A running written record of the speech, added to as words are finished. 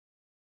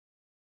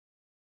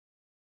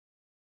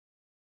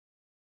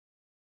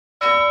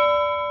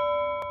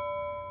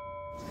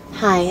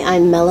Hi,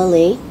 I'm Mela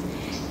Lee.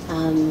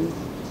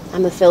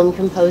 I'm a film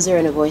composer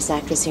and a voice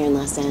actress here in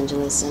Los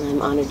Angeles, and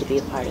I'm honored to be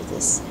a part of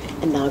this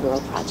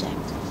inaugural project.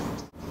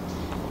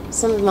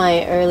 Some of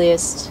my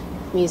earliest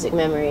music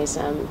memories,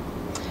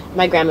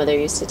 my grandmother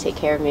used to take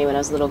care of me when I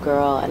was a little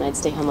girl, and I'd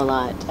stay home a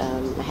lot.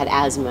 I had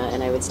asthma,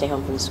 and I would stay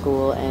home from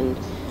school, and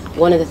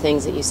one of the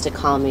things that used to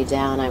calm me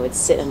down, I would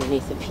sit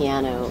underneath the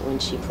piano when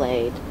she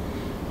played,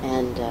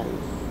 and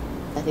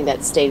I think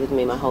that stayed with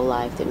me my whole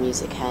life, that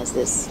music has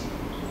this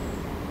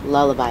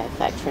lullaby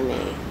effect for me,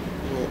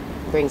 and it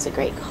brings a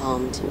great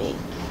calm to me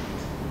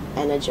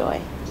and a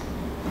joy.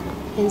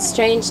 And it's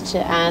strange to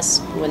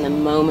ask when the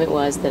moment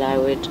was that I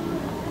would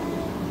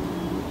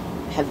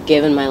have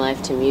given my life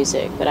to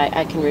music, but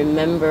I can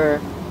remember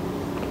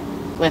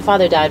my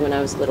father died when I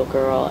was a little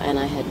girl, and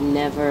I had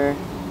never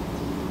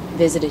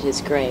visited his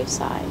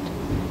graveside,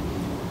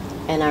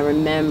 and I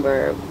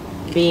remember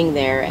being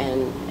there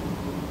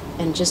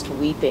and just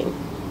weeping.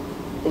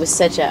 It was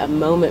such a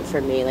moment for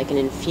me, like an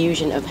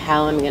infusion of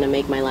how I'm going to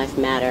make my life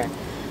matter.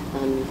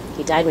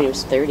 He died when he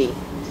was 30,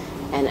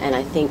 and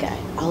I think I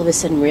all of a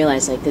sudden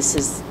realized, like, this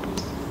is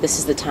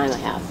the time I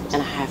have,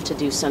 and I have to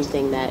do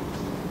something that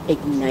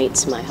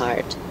ignites my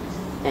heart.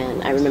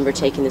 And I remember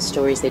taking the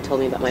stories they told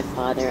me about my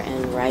father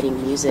and writing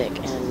music,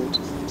 and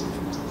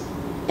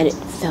it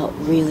felt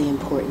really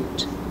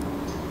important.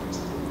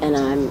 And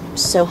I'm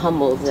so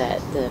humbled that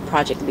the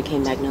project that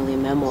became Magnolia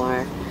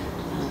Memoir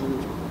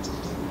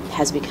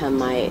has become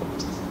my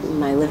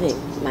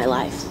living, my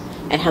life,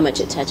 and how much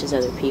it touches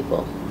other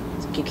people.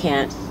 You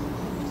can't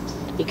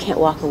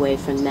walk away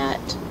from that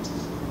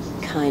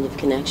kind of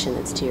connection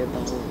that's to your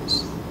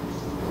bones.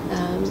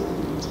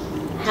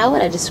 How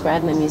would I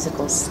describe my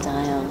musical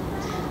style?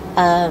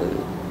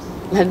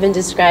 I've been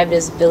described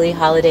as Billie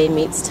Holiday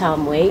meets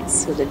Tom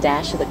Waits with a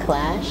dash of the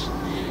Clash.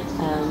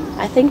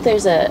 I think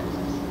there's a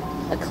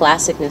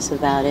classicness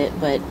about it,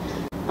 but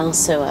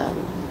also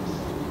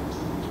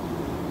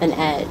an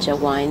edge, a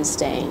wine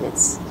stain.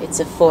 It's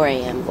a 4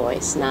 a.m.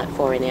 voice, not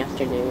 4 in the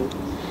afternoon.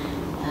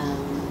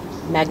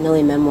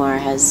 Magnolia Memoir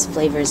has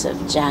flavors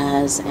of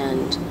jazz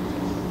and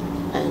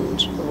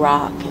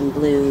rock and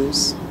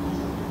blues.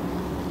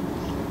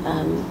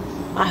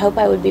 I hope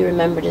I would be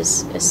remembered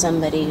as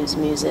somebody whose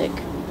music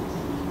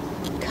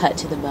cut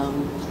to the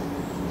bone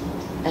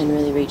and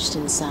really reached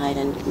inside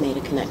and made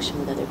a connection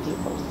with other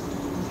people.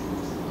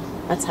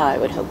 That's how I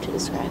would hope to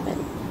describe it.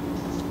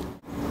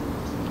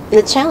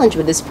 The challenge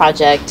with this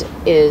project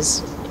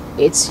is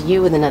it's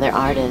you with another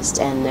artist,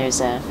 and there's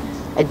a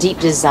deep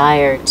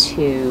desire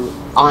to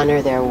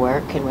honor their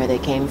work and where they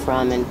came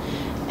from, and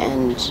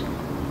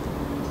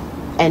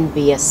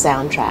be a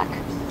soundtrack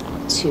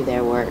to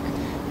their work.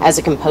 As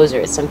a composer,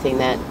 it's something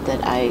that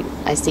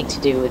I seek to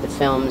do with the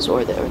films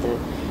or the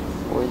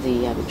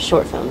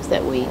short films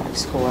that we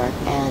score,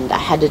 and I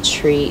had to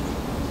treat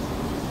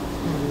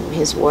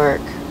his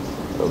work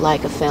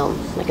like a film,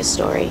 like a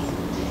story.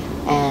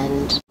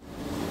 And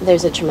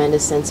there's a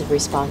tremendous sense of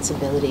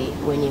responsibility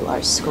when you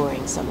are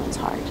scoring someone's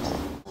heart.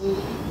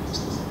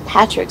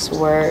 Patrick's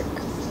work,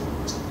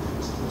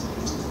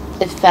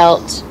 it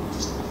felt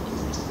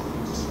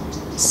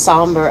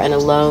somber and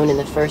alone in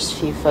the first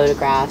few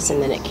photographs,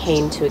 and then it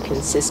came to a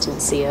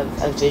consistency of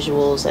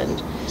visuals,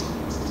 and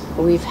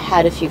we've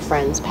had a few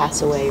friends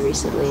pass away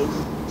recently,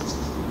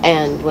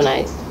 and when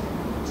I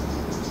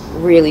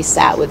really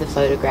sat with the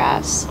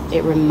photographs,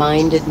 it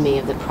reminded me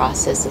of the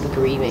process of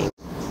grieving.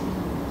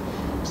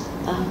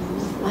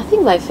 I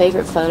think my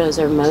favorite photos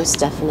are most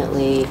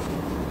definitely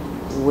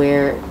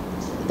where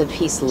the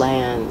piece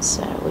lands.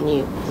 When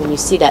you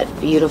see that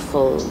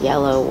beautiful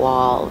yellow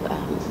wall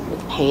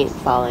with paint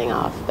falling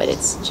off, but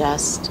it's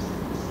just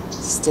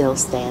still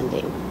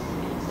standing.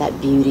 That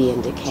beauty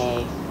and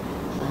decay.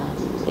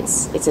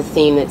 It's a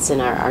theme that's in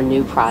our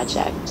new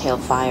project, Pale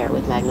Fire,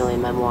 with Magnolia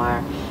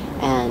Memoir,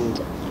 and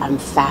I'm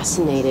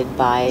fascinated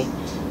by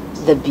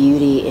the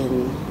beauty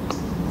in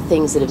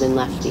things that have been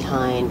left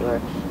behind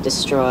or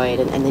destroyed,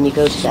 and then you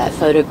go to that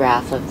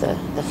photograph of the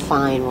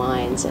fine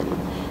wines, and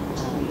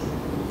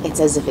it's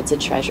as if it's a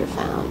treasure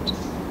found.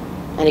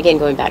 And again,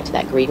 going back to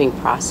that grieving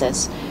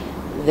process,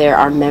 there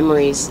are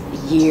memories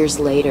years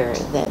later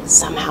that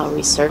somehow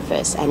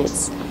resurface, and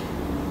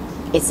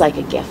it's like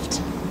a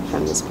gift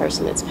from this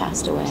person that's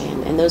passed away.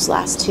 And those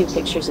last two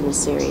pictures in the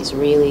series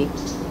really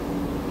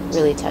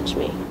touch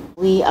me.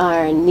 We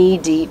are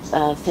knee-deep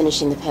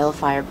finishing the Pale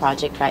Fire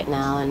project right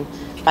now, and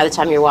by the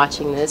time you're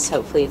watching this,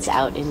 hopefully it's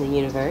out in the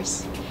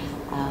universe.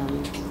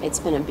 It's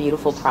been a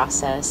beautiful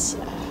process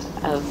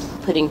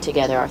of putting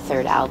together our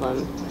third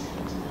album.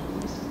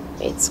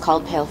 It's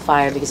called Pale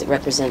Fire because it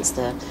represents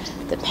the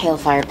pale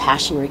fire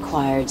passion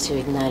required to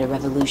ignite a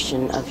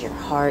revolution of your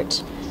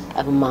heart,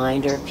 of a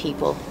mind, or a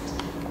people.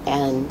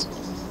 And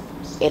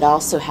it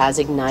also has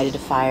ignited a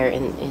fire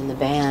in the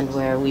band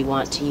where we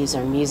want to use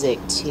our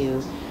music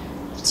to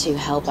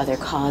help other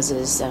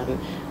causes.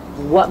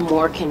 What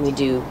more can we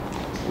do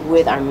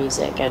with our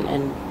music?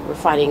 And we're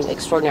finding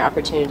extraordinary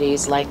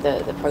opportunities like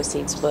the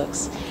ProSeed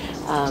Books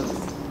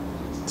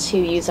to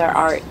use our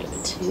art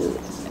to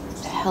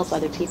help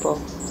other people.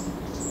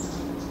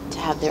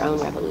 have their own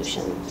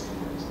revolution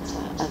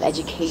of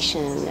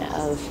education,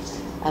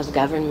 of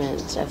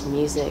government, of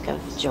music, of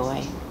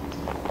joy.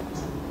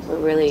 We're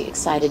really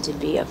excited to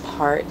be a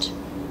part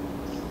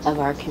of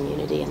our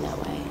community in that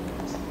way.